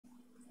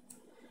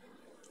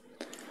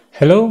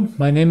Hello,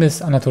 my name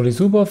is Anatoly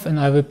Zubov and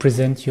I will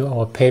present you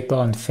our paper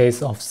on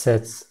phase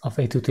offsets of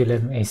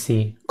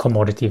 802.11ac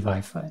commodity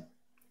Wi-Fi.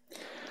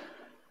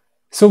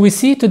 So we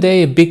see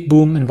today a big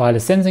boom in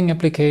wireless sensing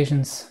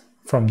applications,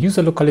 from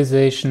user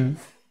localization,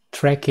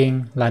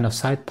 tracking, line of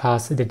sight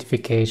path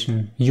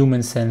identification,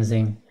 human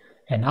sensing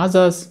and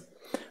others.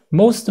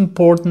 Most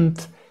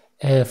important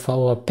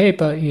for our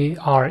paper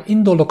are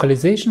indoor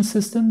localization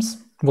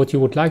systems. What you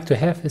would like to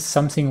have is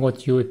something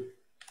what you would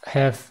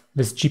have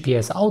with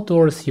GPS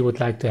outdoors, you would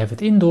like to have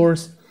it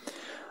indoors,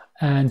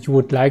 and you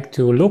would like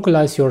to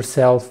localize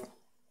yourself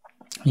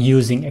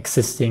using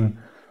existing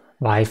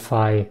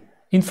Wi-Fi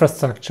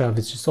infrastructure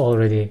which is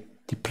already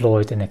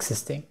deployed and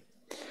existing.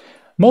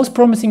 Most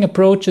promising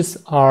approaches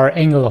are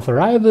angle of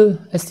arrival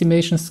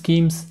estimation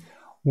schemes,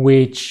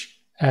 which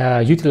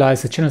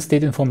utilize the channel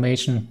state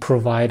information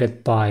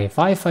provided by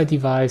Wi-Fi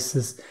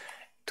devices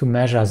to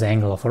measure the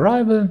angle of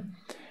arrival.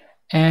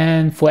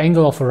 And for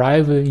angle of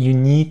arrival, you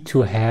need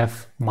to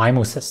have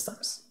MIMO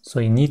systems. So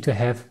you need to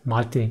have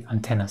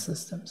multi-antenna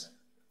systems.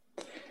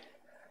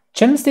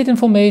 Channel state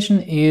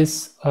information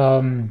is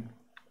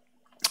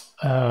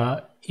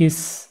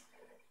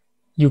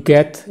you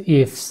get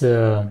if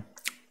the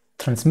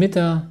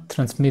transmitter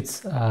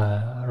transmits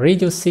a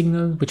radio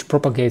signal which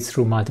propagates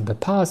through multiple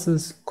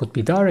passes, could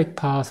be direct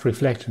path,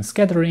 reflection,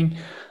 scattering,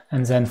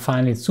 and then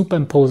finally it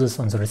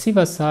superimposes on the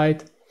receiver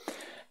side.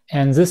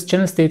 And this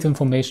channel state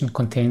information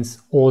contains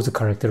all the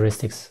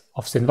characteristics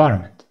of the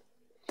environment.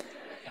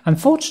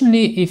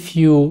 Unfortunately, if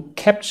you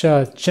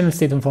capture channel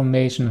state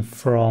information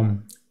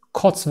from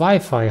COTS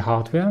Wi-Fi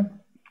hardware,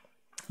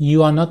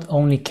 you are not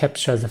only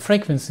capture the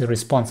frequency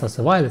response of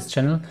the wireless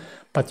channel,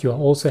 but you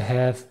also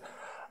have,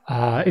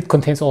 it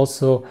contains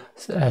also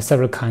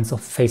several kinds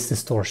of phase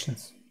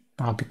distortions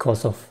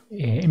because of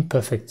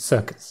imperfect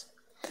circuits.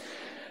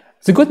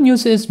 The good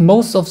news is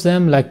most of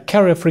them, like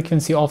carrier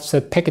frequency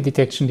offset, packet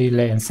detection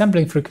delay, and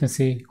sampling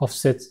frequency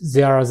offset,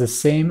 they are the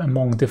same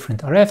among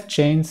different RF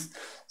chains,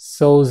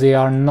 so they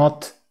are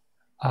not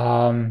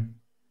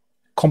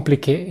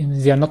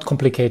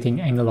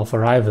complicating angle of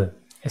arrival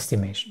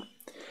estimation.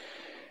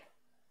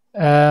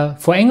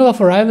 For angle of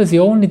arrival, the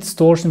only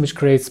distortion which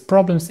creates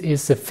problems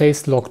is the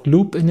phase-locked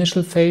loop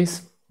initial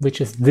phase,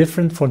 which is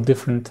different for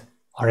different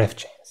RF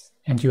chains,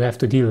 and you have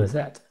to deal with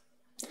that.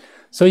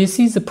 So you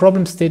see the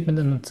problem statement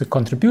in the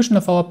contribution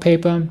of our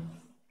paper.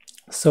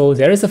 So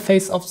there is a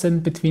phase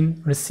offset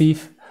between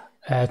receive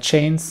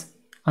chains,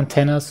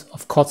 antennas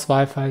of COTS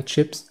Wi-Fi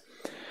chips.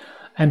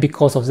 And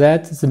because of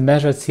that, the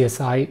measured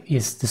CSI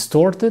is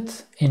distorted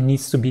and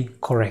needs to be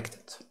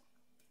corrected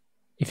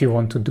if you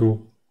want to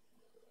do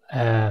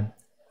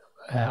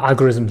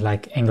algorithms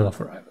like angle of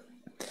arrival.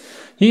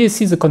 Here you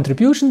see the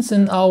contributions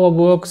in our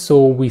work.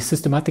 So we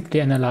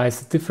systematically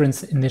analyze the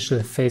difference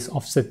initial phase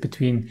offset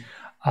between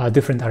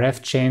different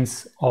RF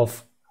chains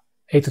of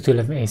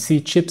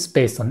 802.11ac chips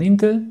based on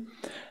Intel,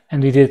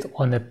 and we did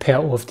on a per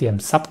OFDM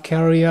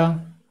subcarrier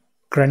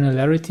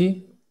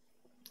granularity.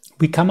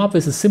 We come up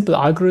with a simple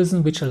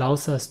algorithm which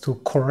allows us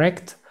to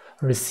correct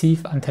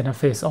receive antenna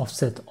phase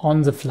offset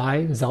on the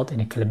fly without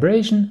any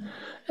calibration,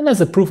 and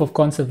as a proof of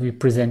concept we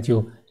present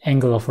you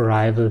angle of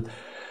arrival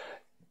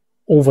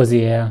over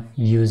the air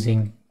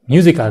using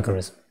music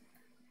algorithm.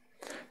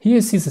 Here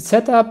you see the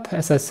setup.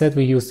 As I said,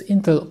 we used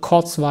Intel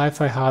COTS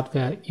Wi-Fi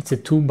hardware. It's a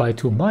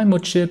 2x2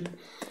 MIMO chip.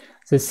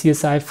 The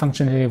CSI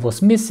functionality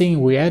was missing.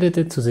 We added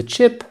it to the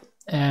chip,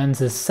 and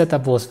the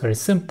setup was very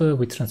simple.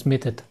 We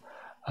transmitted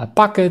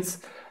packets,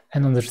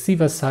 and on the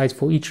receiver side,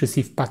 for each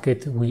received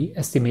packet, we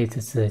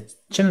estimated the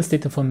channel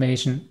state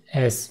information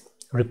as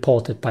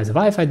reported by the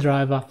Wi-Fi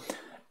driver,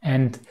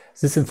 and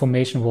this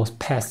information was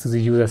passed to the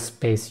user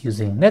space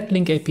using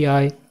Netlink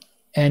API.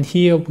 And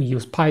here we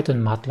use Python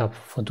and MATLAB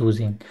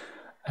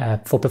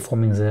for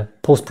performing the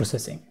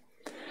post-processing.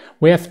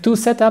 We have two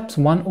setups,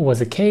 one over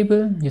the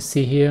cable, you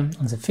see here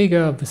on the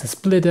figure, with a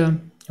splitter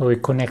where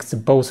it connects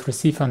both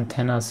receiver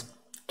antennas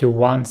to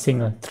one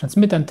single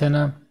transmit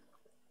antenna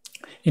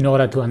in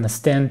order to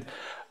understand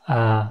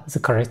the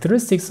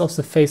characteristics of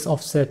the phase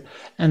offset,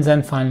 and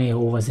then finally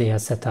over the air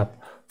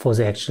setup for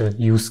the actual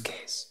use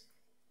case.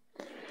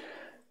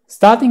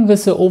 Starting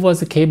with the over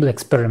the cable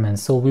experiment,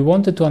 so we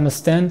wanted to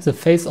understand the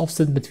phase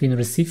offset between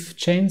receive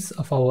chains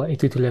of our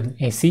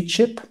 802.11ac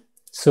chip.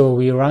 So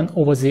we run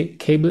over the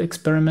cable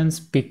experiments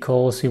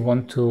because we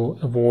want to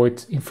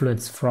avoid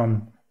influence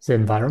from the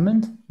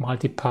environment,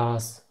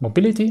 multipath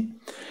mobility.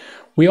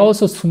 We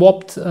also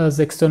swapped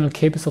the external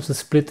cables of the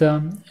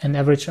splitter and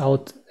averaged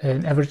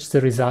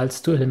the results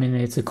to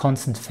eliminate the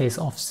constant phase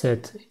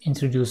offset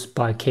introduced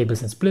by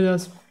cables and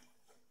splitters.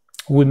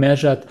 We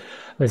measured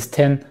with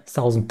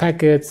 10,000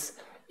 packets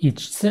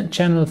each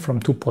channel from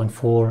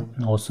 2.4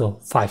 and also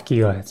 5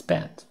 GHz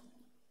band.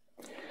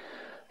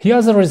 Here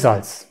are the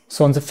results.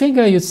 So on the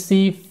figure you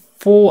see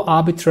 4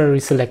 arbitrary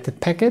selected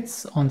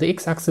packets. On the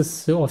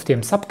x-axis the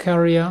OFDM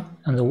subcarrier,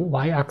 and the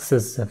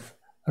y-axis the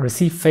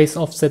receive phase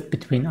offset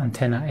between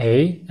antenna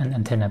A and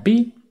antenna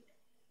B.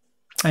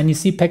 And you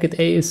see packet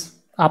A is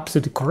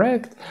absolutely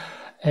correct,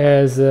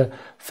 as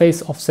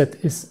phase offset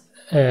is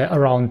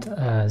around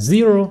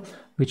 0,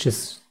 which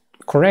is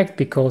correct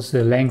because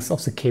the lengths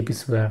of the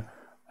cables were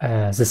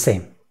the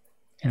same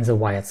in the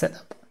wired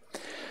setup.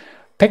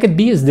 Packet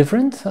B is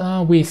different.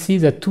 We see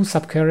that 2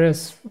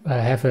 subcarriers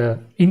have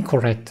an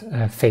incorrect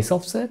phase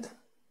offset.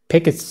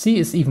 Packet C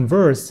is even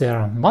worse. There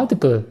are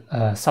multiple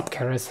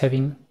subcarriers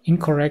having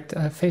incorrect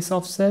phase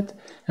offset,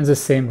 and the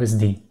same with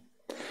D.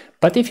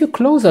 But if you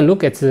closer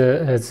look at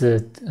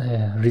the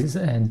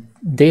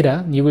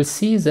data, you will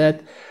see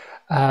that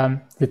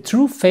the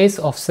true phase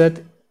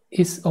offset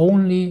is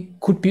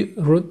could be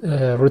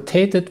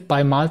rotated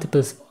by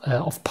multiples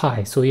of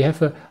pi. So you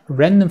have a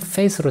random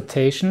phase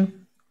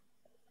rotation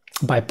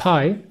by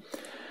pi,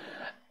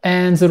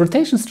 and the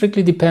rotation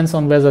strictly depends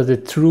on whether the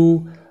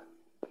true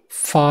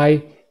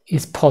phi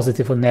is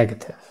positive or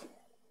negative.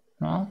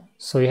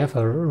 So you have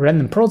a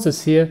random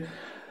process here,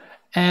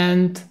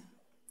 and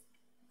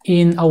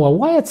in our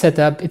wired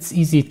setup it's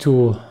easy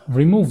to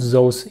remove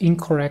those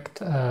incorrect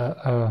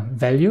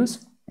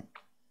values.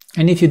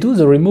 And if you do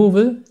the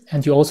removal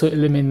and you also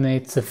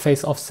eliminate the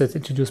phase offset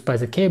introduced by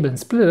the cable and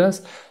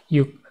splitters,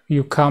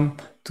 you come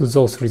to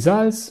those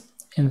results.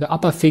 In the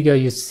upper figure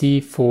you see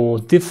for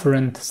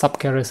different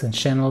subcarriers and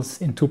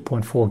channels in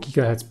 2.4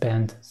 GHz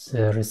band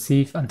the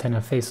receive antenna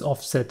phase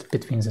offset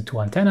between the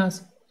 2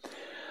 antennas.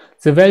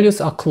 The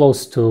values are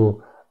close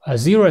to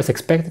 0 as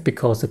expected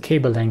because the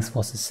cable length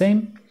was the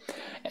same.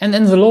 And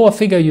in the lower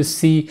figure you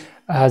see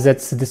that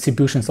the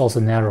distribution is also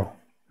narrow.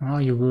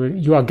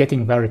 You are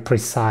getting very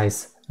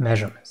precise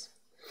measurements.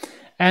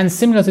 And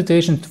similar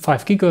situation to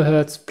 5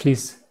 GHz,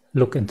 please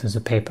look into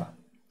the paper.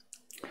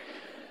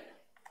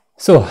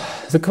 So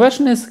the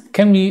question is,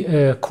 can we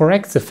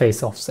correct the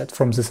phase offset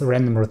from this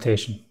random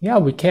rotation? Yeah,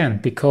 we can,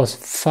 because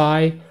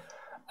phi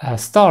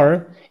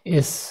star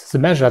is, the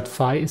measured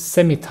phi is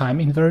semi-time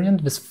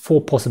invariant with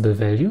 4 possible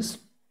values,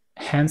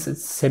 hence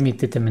it's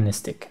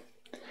semi-deterministic.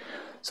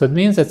 So it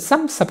means that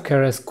some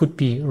subcarriers could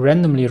be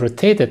randomly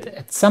rotated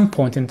at some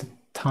point in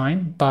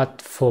time, but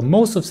for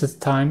most of the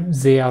time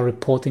they are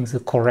reporting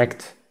the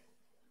correct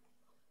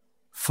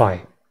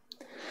phi.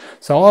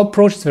 So our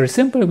approach is very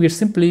simple. We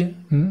simply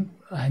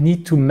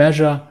need to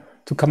measure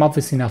to come up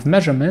with enough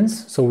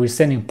measurements. So we're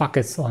sending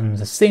packets on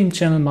the same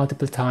channel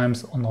multiple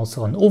times, and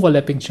also on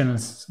overlapping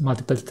channels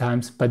multiple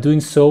times. By doing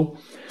so,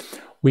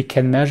 we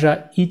can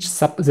measure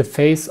the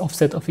phase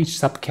offset of each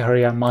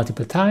subcarrier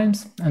multiple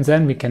times, and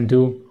then we can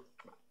do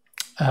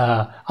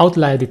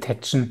outlier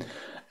detection,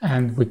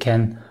 and we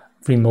can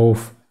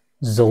remove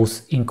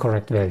those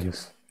incorrect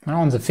values.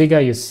 Now on the figure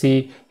you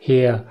see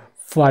here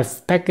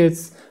 5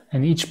 packets,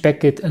 and each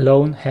packet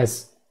alone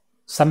has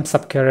some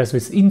subcarriers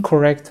with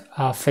incorrect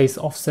phase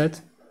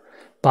offset,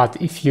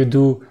 but if you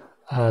do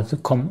the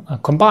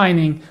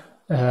combining,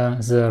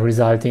 the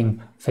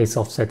resulting phase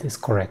offset is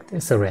correct,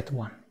 it's a red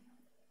one.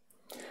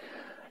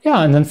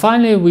 Yeah, and then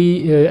finally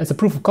we, as a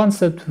proof of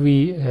concept,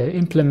 we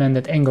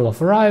implemented angle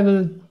of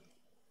arrival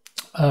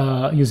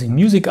using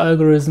music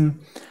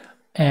algorithm,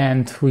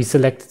 and we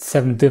selected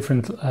 7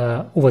 different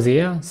over the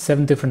air,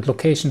 7 different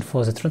locations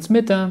for the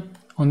transmitter.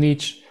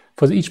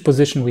 For each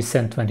position we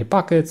sent 20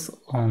 packets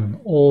on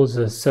all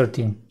the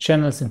 13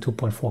 channels in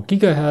 2.4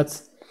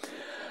 GHz.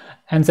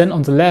 And then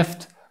on the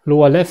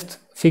lower left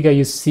figure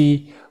you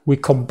see we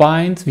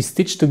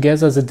stitched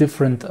together the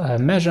different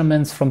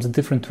measurements from the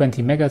different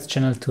 20 MHz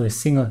channel to a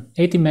single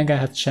 80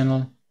 MHz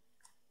channel.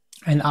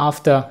 And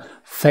after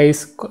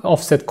phase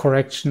offset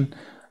correction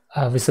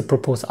with the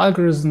proposed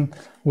algorithm,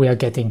 we are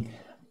getting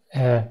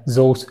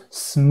those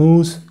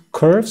smooth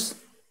curves.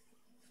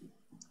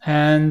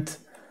 And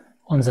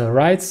on the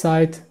right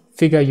side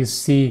figure you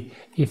see,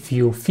 if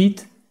you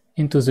feed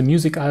into the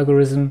music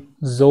algorithm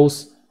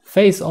those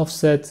phase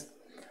offsets,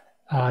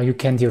 you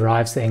can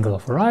derive the angle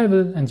of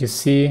arrival, and you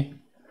see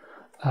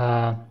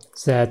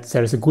that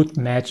there is a good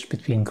match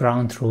between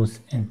ground truth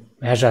and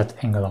measured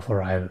angle of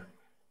arrival.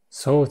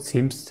 So it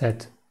seems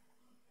that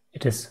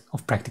it is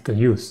of practical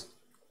use.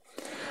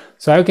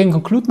 So I can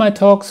conclude my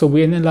talk. So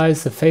we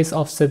analyze the phase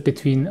offset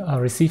between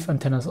receive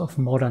antennas of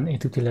modern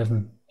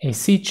 802.11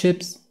 AC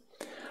chips.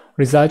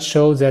 Results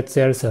show that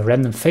there is a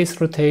random phase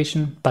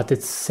rotation, but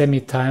it's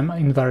semi-time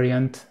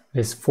invariant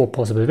with 4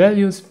 possible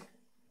values.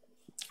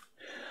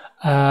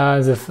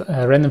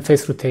 The random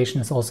phase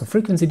rotation is also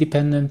frequency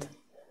dependent.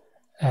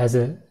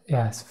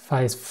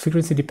 Phi is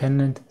frequency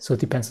dependent, so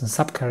it depends on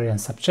subcarrier and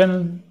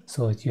subchannel,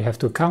 so you have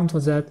to account for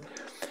that.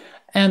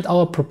 And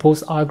our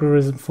proposed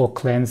algorithm for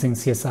cleansing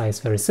CSI is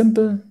very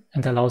simple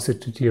and allows you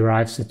to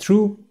derive the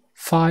true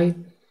phi.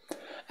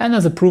 And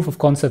as a proof of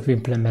concept, we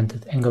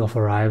implemented angle of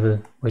arrival,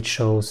 which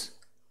shows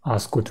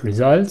us good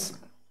results.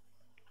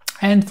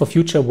 And for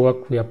future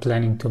work, we are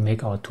planning to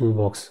make our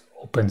toolbox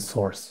open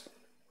source.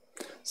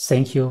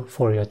 Thank you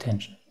for your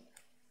attention.